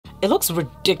it looks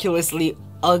ridiculously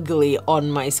ugly on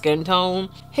my skin tone.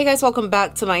 Hey guys, welcome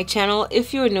back to my channel.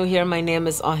 If you're new here, my name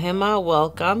is Ohemaa.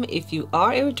 Welcome. If you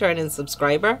are a returning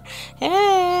subscriber,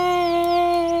 hey.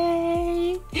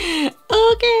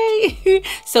 Okay.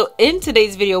 So in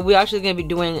today's video, we're actually going to be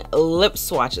doing lip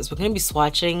swatches. We're going to be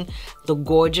swatching the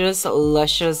gorgeous,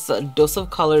 luscious Dose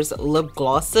of Colors lip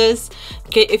glosses.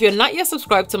 Okay, if you're not yet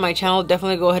subscribed to my channel,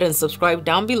 definitely go ahead and subscribe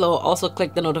down below. Also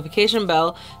click the notification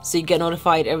bell so you get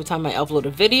notified every time I upload a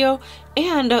video.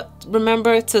 And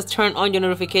remember to turn on your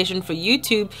notification for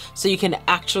YouTube so you can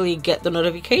actually get the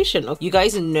notification. You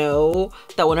guys know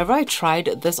that whenever I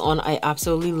tried this on, I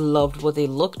absolutely loved what they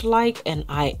looked like, and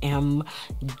I am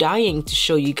dying to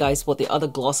show you guys what the other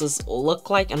glosses look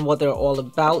like and what they're all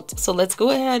about. So let's go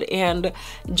ahead and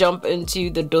jump into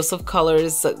the Dose of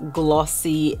Colors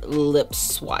glossy lip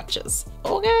swatches.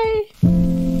 Okay.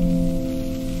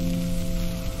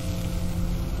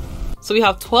 So we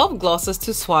have 12 glosses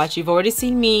to swatch. You've already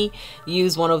seen me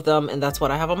use one of them, and that's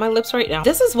what I have on my lips right now.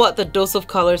 This is what the Dose of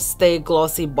Colors Stay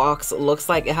Glossy box looks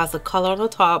like. It has the color on the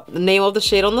top, the name of the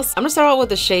shade on the side. I'm gonna start out with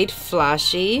the shade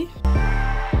Flashy.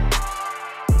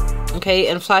 Okay,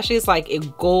 and Flashy is like a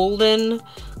golden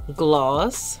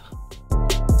gloss.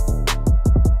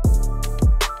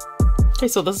 Okay,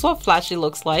 so this is what Flashy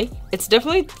looks like. It's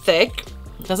definitely thick.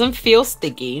 Doesn't feel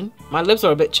sticky. My lips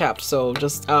are a bit chapped, so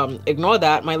just ignore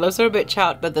that. My lips are a bit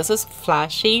chapped, but this is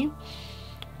Flashy.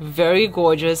 Very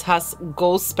gorgeous, has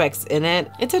gold specks in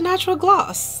it. It's a natural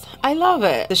gloss. I love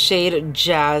it. The shade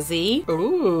Jazzy.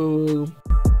 Ooh.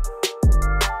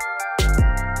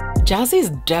 Jazzy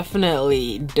is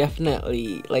definitely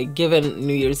like giving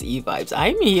New Year's Eve vibes.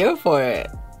 I'm here for it.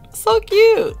 So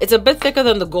cute. It's a bit thicker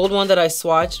than the gold one that I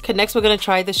swatched. Okay, next we're gonna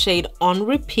try the shade On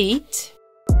Repeat.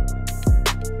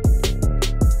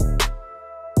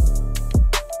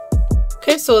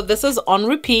 Okay, so this is On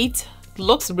Repeat.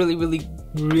 Looks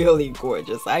really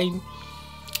gorgeous. I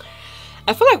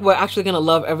feel like we're actually gonna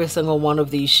love every single one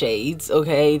of these shades.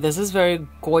 Okay, this is very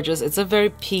gorgeous. It's a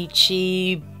very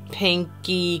peachy,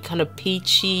 pinky, kind of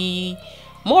peachy,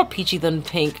 more peachy than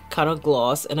pink kind of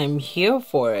gloss, and I'm here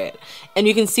for it. And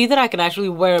you can see that I can actually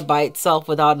wear it by itself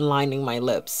without lining my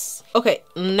lips. Okay,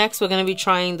 next we're gonna be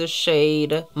trying the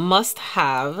shade Must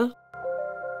Have.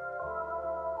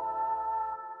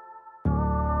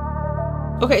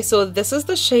 Okay, so this is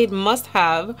the shade Must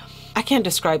Have. I can't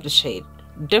describe the shade.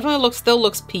 Definitely still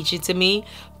looks peachy to me,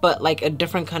 but like a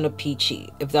different kind of peachy.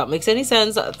 If that makes any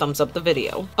sense, thumbs up the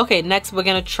video. Okay, next we're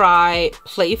gonna try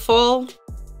Playful.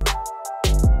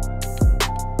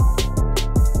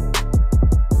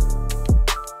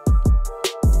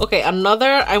 Okay, I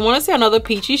want to say another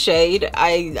peachy shade.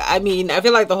 I mean, I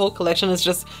feel like the whole collection is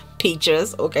just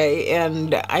peaches, okay,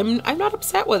 and I'm not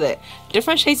upset with it.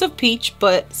 Different shades of peach,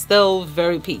 but still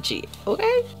very peachy.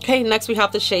 Okay. Okay, next we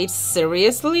have the shade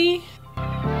Seriously.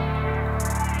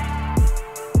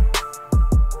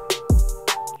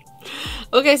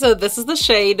 Okay, so this is the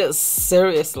shade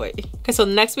Seriously. Okay, so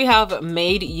next we have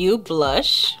Made You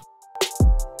Blush.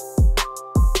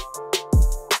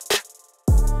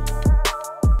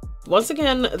 Once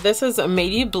again, this is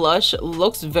Made You Blush.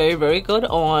 Looks very good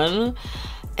on.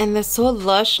 And they're so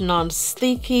lush,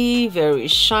 non-sticky, very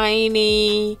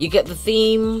shiny. You get the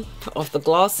theme of the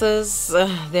glosses.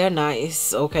 They're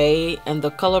nice, okay? And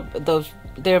the color,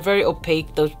 they're very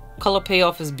opaque. The color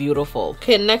payoff is beautiful.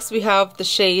 Okay, next we have the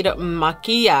shade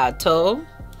Macchiato.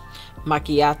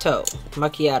 Macchiato.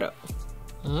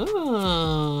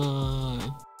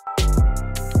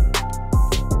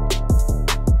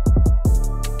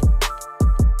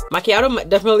 Macchiato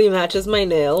definitely matches my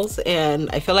nails, and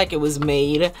I feel like it was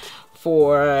made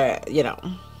for, you know,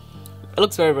 it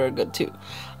looks very good too.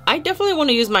 I definitely want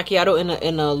to use Macchiato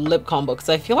in a lip combo, because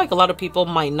I feel like a lot of people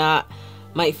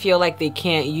might feel like they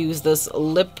can't use this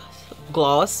lip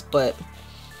gloss, but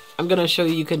I'm gonna show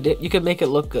you you can make it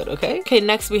look good. Okay,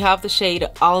 next we have the shade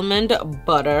Almond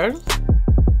Butter.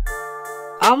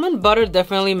 Almond Butter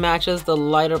definitely matches the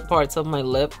lighter parts of my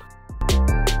lip.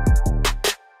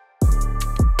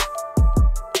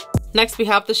 Next we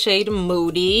have the shade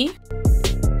Moody.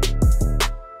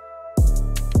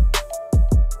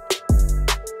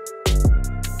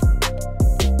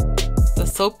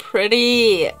 That's so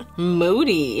pretty.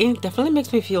 Moody. Definitely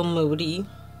makes me feel moody.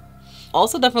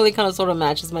 Also definitely kind of sort of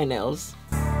matches my nails.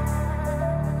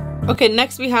 Okay,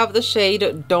 next we have the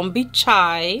shade Don't Be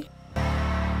Shy.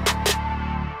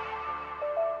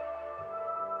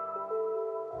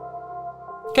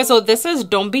 Okay, so this is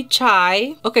Don't Be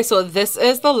Shy. Okay, so this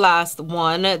is the last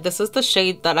one. This is the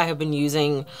shade that I have been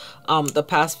using the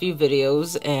past few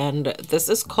videos, and this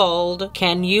is called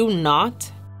Can You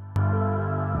Not?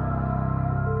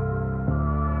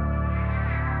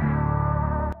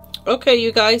 Okay,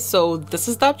 you guys, so this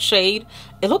is that shade.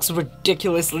 It looks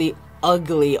ridiculously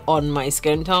ugly on my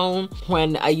skin tone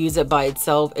when I use it by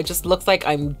itself. It just looks like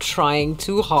I'm trying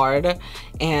too hard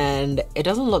and it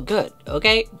doesn't look good,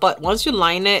 okay? But once you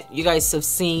line it, you guys have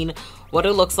seen what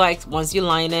it looks like once you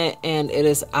line it, and it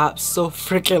is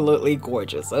absolutely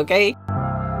gorgeous, okay?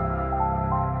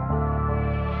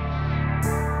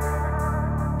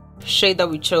 Shade that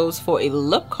we chose for a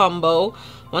lip combo.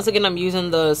 Once again, I'm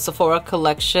using the Sephora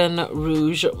Collection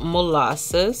Rouge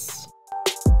Molasses.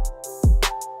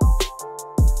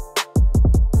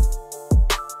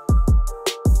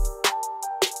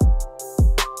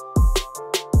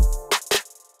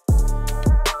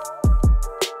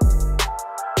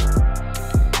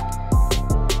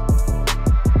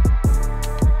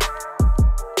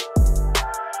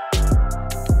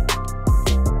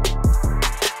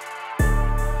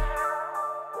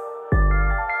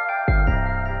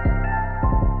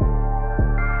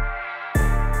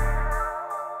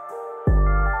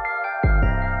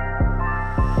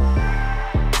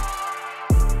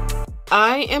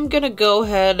 I am gonna go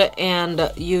ahead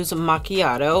and use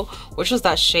Macchiato, which is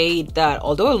that shade that,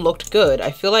 although it looked good,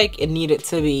 I feel like it needed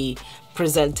to be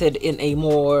presented in a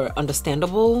more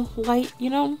understandable light, you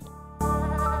know?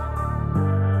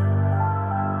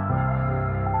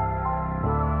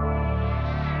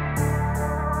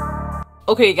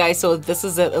 Okay guys, so this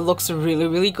is it. It looks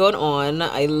really good on.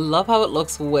 I love how it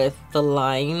looks with the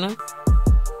line.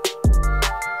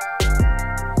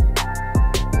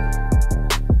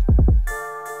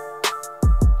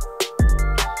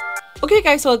 Okay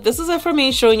guys, so this is it for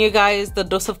me, showing you guys the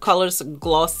Dose of Colors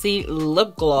Glossy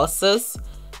Lip Glosses.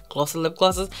 Glossy lip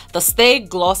glosses. The Stay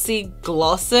Glossy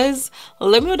Glosses.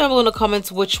 Let me know down below in the comments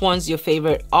which ones your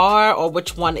favorite are, or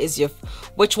which one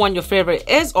your favorite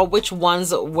is, or which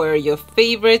ones were your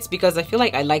favorites, because I feel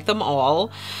like I like them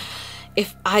all.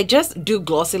 If I just do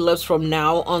glossy lips from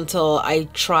now until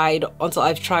I've tried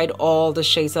all the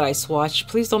shades that I swatched,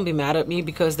 please don't be mad at me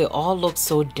because they all look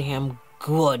so damn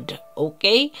good.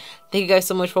 Okay, thank you guys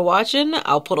so much for watching.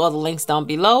 I'll put all the links down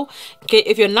below. Okay,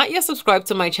 if you're not yet subscribed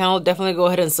to my channel, definitely go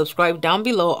ahead and subscribe down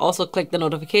below. Also click the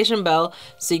notification bell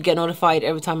so you get notified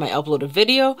every time I upload a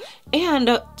video,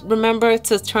 and remember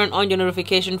to turn on your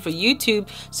notification for YouTube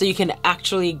so you can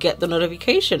actually get the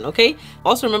notification. Okay,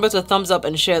 also remember to thumbs up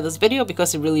and share this video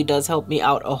because it really does help me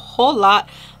out a whole lot.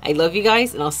 I love you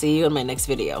guys, and I'll see you in my next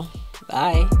video.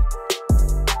 Bye.